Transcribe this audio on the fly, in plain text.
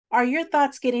Are your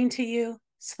thoughts getting to you?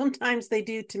 Sometimes they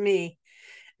do to me.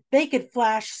 They could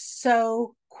flash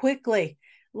so quickly,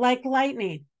 like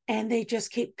lightning, and they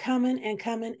just keep coming and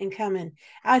coming and coming.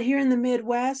 Out here in the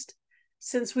Midwest,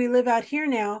 since we live out here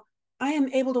now, I am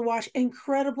able to watch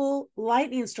incredible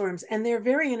lightning storms, and they're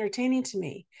very entertaining to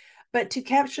me. But to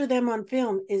capture them on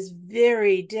film is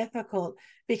very difficult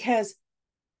because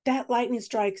that lightning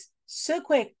strikes so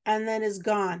quick and then is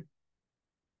gone.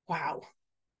 Wow.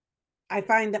 I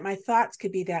find that my thoughts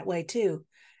could be that way too.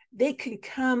 They could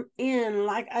come in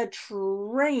like a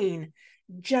train,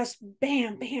 just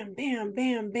bam, bam, bam,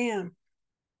 bam, bam.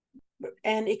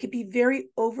 And it could be very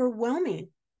overwhelming.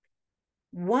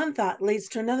 One thought leads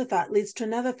to another thought, leads to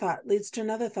another thought, leads to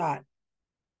another thought.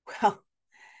 Well,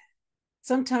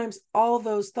 sometimes all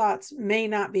those thoughts may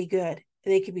not be good.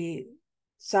 They could be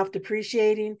self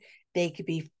depreciating, they could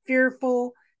be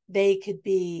fearful, they could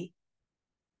be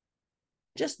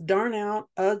just darn out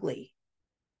ugly.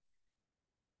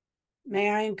 May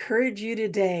I encourage you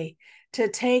today to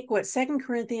take what 2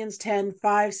 Corinthians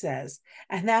 10:5 says,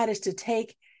 and that is to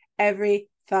take every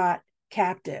thought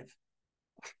captive.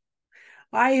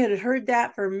 I had heard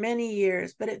that for many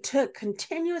years, but it took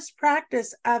continuous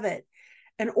practice of it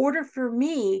in order for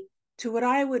me to what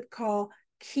I would call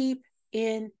keep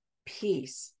in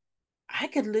peace. I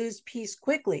could lose peace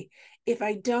quickly if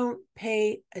I don't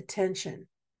pay attention.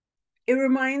 It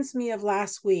reminds me of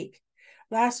last week.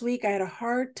 Last week, I had a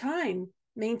hard time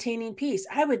maintaining peace.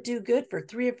 I would do good for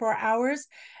 3 or 4 hours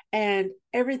and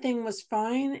everything was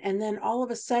fine. And then all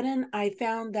of a sudden, I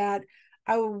found that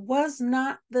I was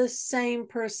not the same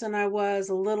person I was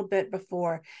a little bit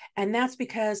before. And that's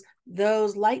because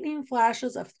those lightning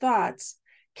flashes of thoughts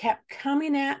kept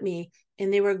coming at me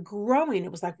and they were growing.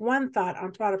 It was like one thought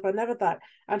on top of another thought,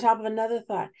 on top of another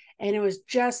thought. And it was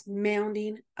just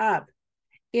mounding up.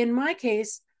 In my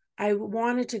case, I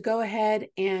wanted to go ahead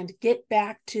and get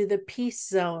back to the peace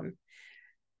zone.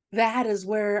 That is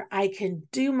where I can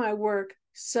do my work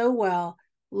so well,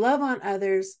 love on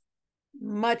others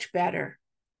much better.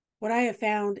 What I have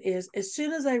found is as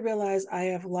soon as I realize I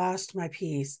have lost my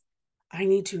peace, I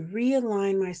need to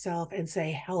realign myself and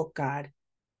say, help, God,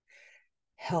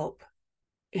 help.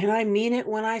 And I mean it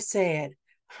when I say it.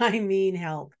 I mean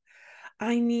help.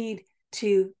 I need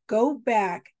to go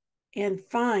back and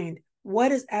find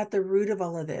what is at the root of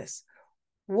all of this.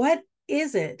 What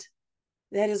is it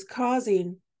that is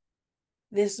causing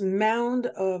this mound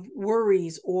of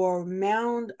worries or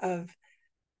mound of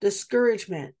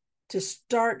discouragement to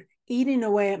start eating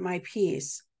away at my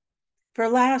peace? For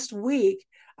last week,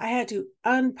 I had to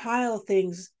unpile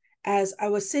things as I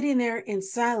was sitting there in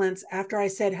silence after I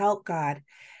said, help, God.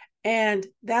 And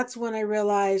that's when I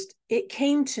realized it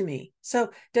came to me.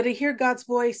 So, did I hear God's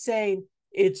voice saying,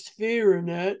 it's fear,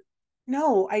 Annette?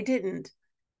 No, I didn't.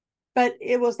 But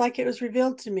it was like it was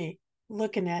revealed to me.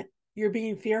 Look, Annette, you're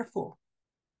being fearful.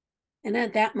 And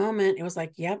at that moment, it was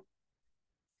like, yep,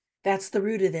 that's the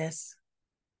root of this.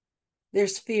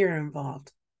 There's fear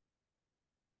involved.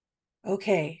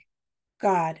 Okay,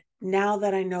 God, now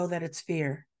that I know that it's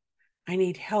fear, I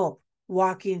need help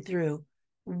walking through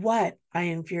what I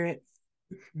am fear.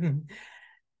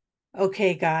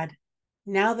 Okay, God,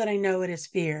 now that I know it is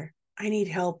fear, I need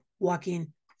help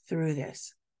walking through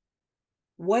this.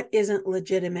 What isn't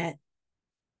legitimate?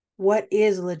 What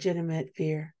is legitimate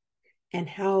fear? And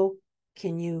how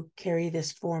can you carry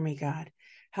this for me, God?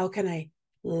 How can I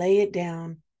lay it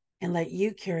down and let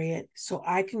you carry it so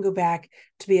I can go back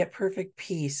to be at perfect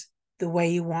peace the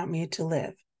way you want me to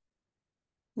live?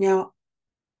 Now,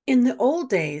 in the old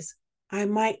days, I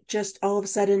might just all of a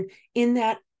sudden, in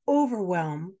that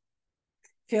overwhelm,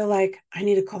 feel like I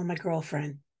need to call my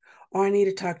girlfriend, or I need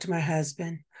to talk to my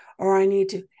husband, or I need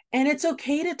to, and it's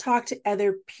okay to talk to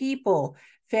other people,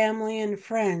 family and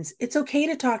friends. It's okay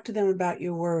to talk to them about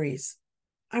your worries.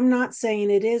 I'm not saying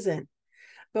it isn't,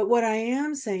 but what I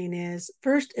am saying is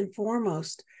first and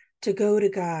foremost to go to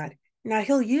God. Now,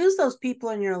 he'll use those people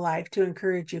in your life to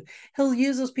encourage you. He'll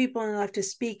use those people in your life to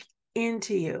speak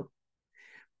into you.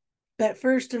 But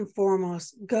first and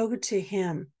foremost, go to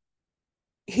him.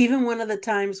 Even one of the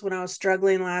times when I was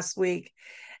struggling last week,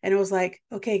 and it was like,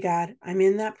 okay, God, I'm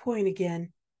in that point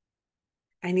again.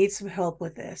 I need some help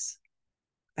with this.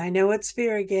 I know it's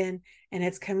fear again, and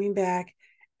it's coming back.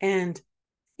 And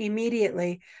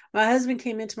immediately, my husband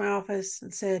came into my office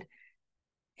and said,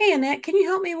 hey, Annette, can you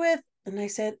help me with? And I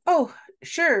said, oh,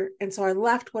 sure. And so I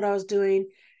left what I was doing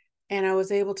and I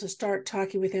was able to start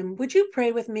talking with him. Would you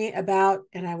pray with me about,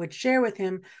 and I would share with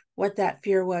him what that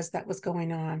fear was that was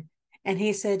going on. And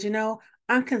he said,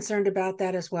 I'm concerned about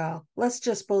that as well. Let's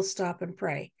just both stop and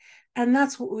pray. And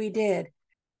that's what we did.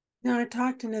 Now, I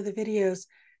talked in other videos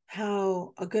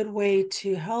how a good way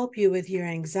to help you with your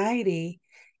anxiety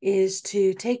is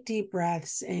to take deep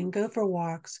breaths and go for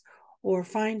walks or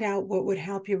find out what would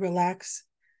help you relax.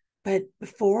 But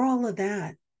before all of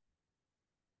that,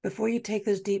 before you take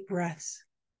those deep breaths,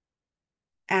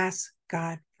 ask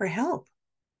God for help.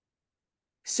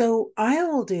 So I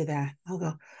will do that. I'll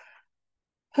go,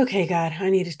 okay, God, I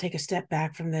need to take a step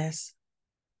back from this.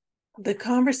 The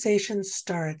conversation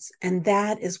starts, and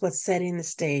that is what's setting the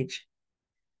stage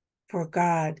for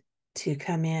God to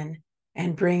come in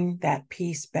and bring that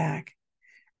peace back.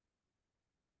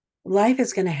 Life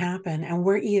is going to happen, and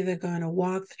we're either going to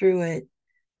walk through it,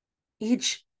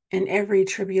 each and every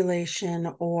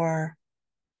tribulation or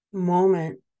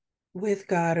moment, with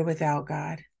God or without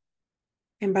God.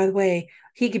 And by the way,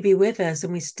 He could be with us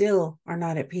and we still are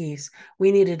not at peace.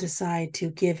 We need to decide to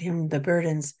give Him the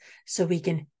burdens so we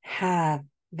can have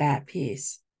that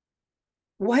peace.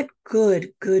 What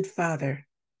good father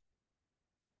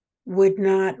would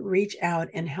not reach out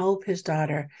and help his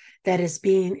daughter that is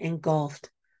being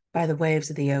engulfed by the waves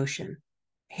of the ocean?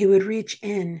 He would reach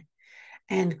in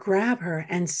and grab her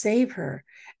and save her.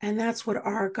 And that's what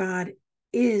our God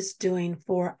is doing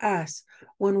for us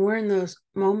when we're in those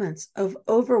moments of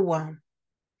overwhelm,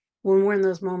 when we're in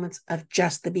those moments of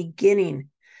just the beginning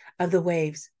of the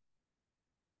waves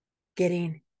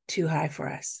getting too high for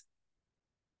us.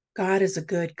 God is a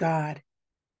good God,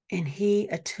 and He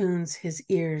attunes His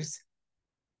ears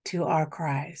to our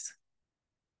cries,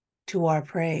 to our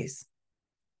praise,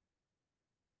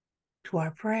 to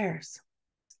our prayers.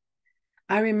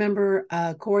 I remember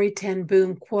a Corrie ten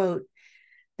Boom quote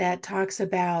that talks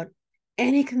about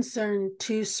any concern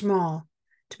too small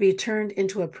to be turned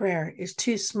into a prayer is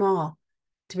too small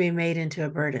to be made into a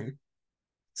burden.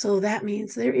 So that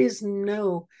means there is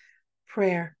no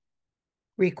prayer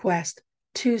request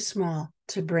too small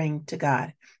to bring to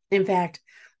God. In fact,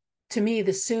 to me,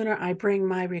 the sooner I bring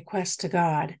my request to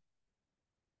God,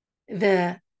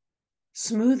 the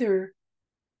smoother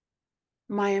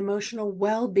my emotional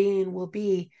well-being will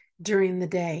be during the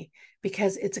day,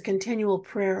 because it's a continual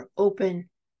prayer, open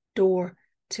door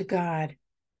to God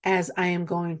as I am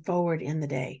going forward in the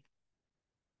day.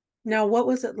 Now, what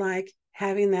was it like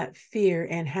having that fear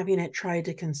and having it try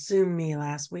to consume me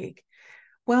last week?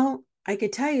 Well, I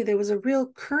could tell you there was a real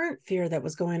current fear that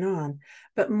was going on,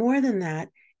 but more than that,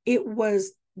 it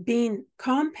was being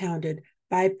compounded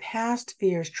by past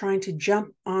fears trying to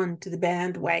jump onto the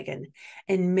bandwagon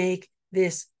and make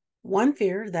this one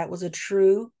fear that was a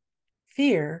true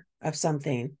fear of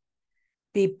something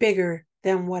be bigger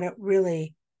than what it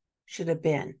really should have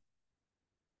been,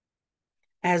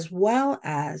 as well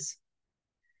as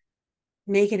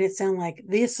making it sound like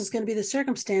this is going to be the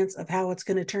circumstance of how it's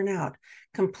going to turn out.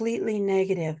 Completely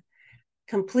negative,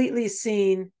 completely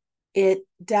seeing it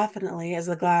definitely as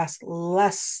the glass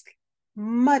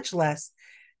much less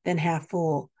than half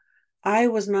full. I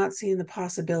was not seeing the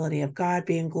possibility of God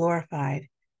being glorified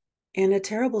in a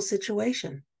terrible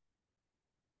situation.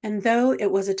 And though it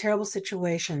was a terrible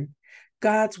situation,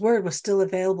 God's word was still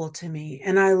available to me.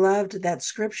 And I loved that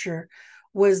scripture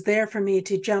was there for me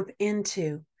to jump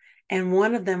into. And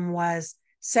one of them was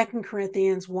 2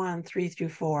 Corinthians 1,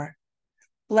 3-4.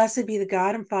 Blessed be the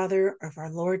God and Father of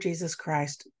our Lord Jesus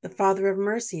Christ, the Father of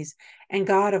mercies and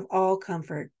God of all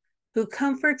comfort, who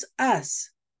comforts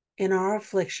us in our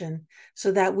affliction,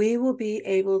 so that we will be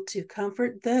able to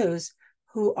comfort those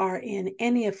who are in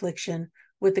any affliction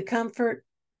with the comfort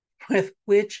with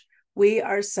which we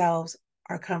ourselves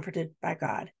are comforted by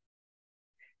God.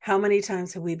 How many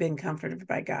times have we been comforted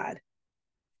by God?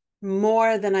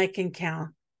 More than I can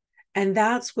count. And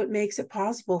that's what makes it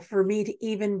possible for me to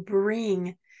even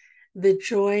bring the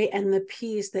joy and the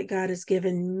peace that God has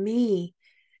given me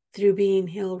through being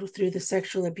healed through the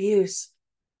sexual abuse,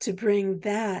 to bring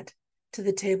that to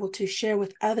the table to share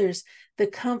with others the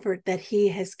comfort that He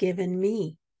has given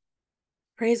me.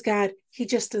 Praise God, He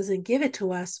just doesn't give it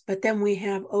to us, but then we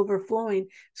have overflowing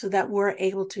so that we're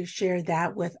able to share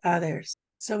that with others.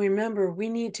 So remember, we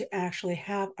need to actually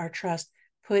have our trust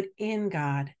put in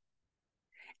God.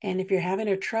 And if you're having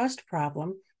a trust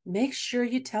problem, make sure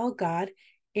you tell God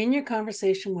in your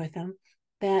conversation with Him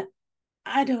that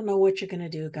I don't know what you're going to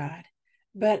do, God,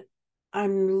 but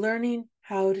I'm learning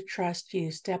how to trust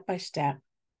you step by step.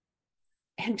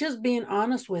 And just being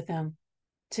honest with Him,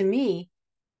 to me,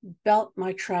 built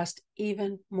my trust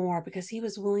even more, because He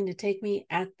was willing to take me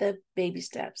at the baby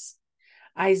steps.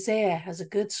 Isaiah has a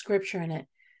good scripture in it.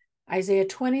 Isaiah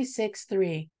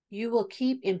 26:3, you will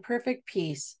keep in perfect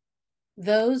peace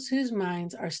those whose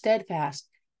minds are steadfast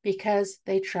because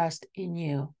they trust in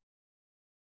you.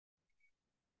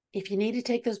 If you need to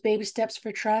take those baby steps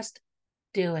for trust,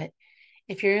 do it.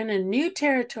 If you're in a new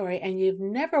territory and you've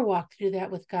never walked through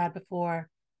that with God before,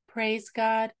 praise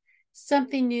God,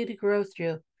 something new to grow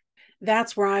through.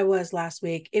 That's where I was last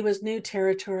week. It was new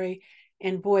territory,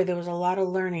 and boy, there was a lot of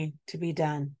learning to be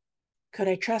done. Could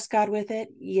I trust God with it?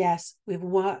 Yes. We've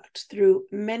walked through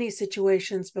many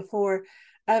situations before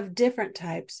of different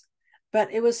types,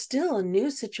 but it was still a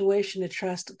new situation to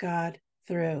trust God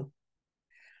through.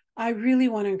 I really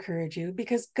want to encourage you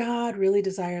because God really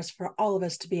desires for all of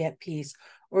us to be at peace,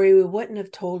 or He wouldn't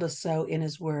have told us so in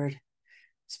His Word.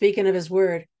 Speaking of His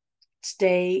Word,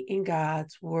 stay in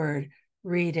God's Word,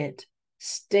 read it,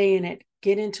 stay in it,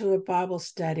 get into a Bible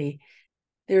study.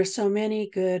 There are so many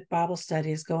good Bible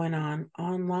studies going on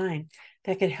online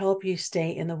that could help you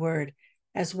stay in the Word,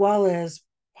 as well as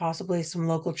possibly some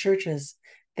local churches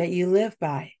that you live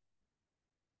by.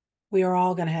 We are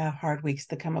all going to have hard weeks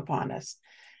that come upon us.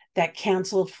 That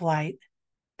canceled flight,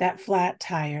 that flat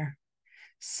tire,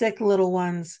 sick little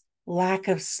ones, lack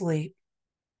of sleep.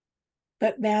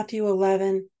 But Matthew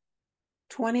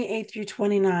 11:28 through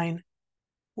 29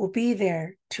 will be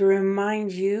there to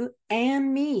remind you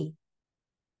and me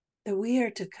that we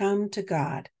are to come to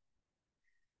God.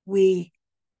 We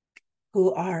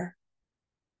who are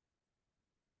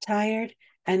tired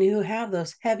and who have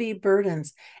those heavy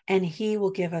burdens, and He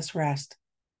will give us rest.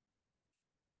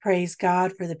 Praise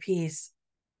God for the peace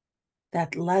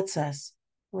that lets us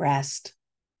rest.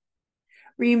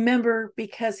 Remember,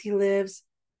 because He lives,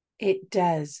 it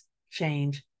does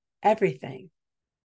change everything.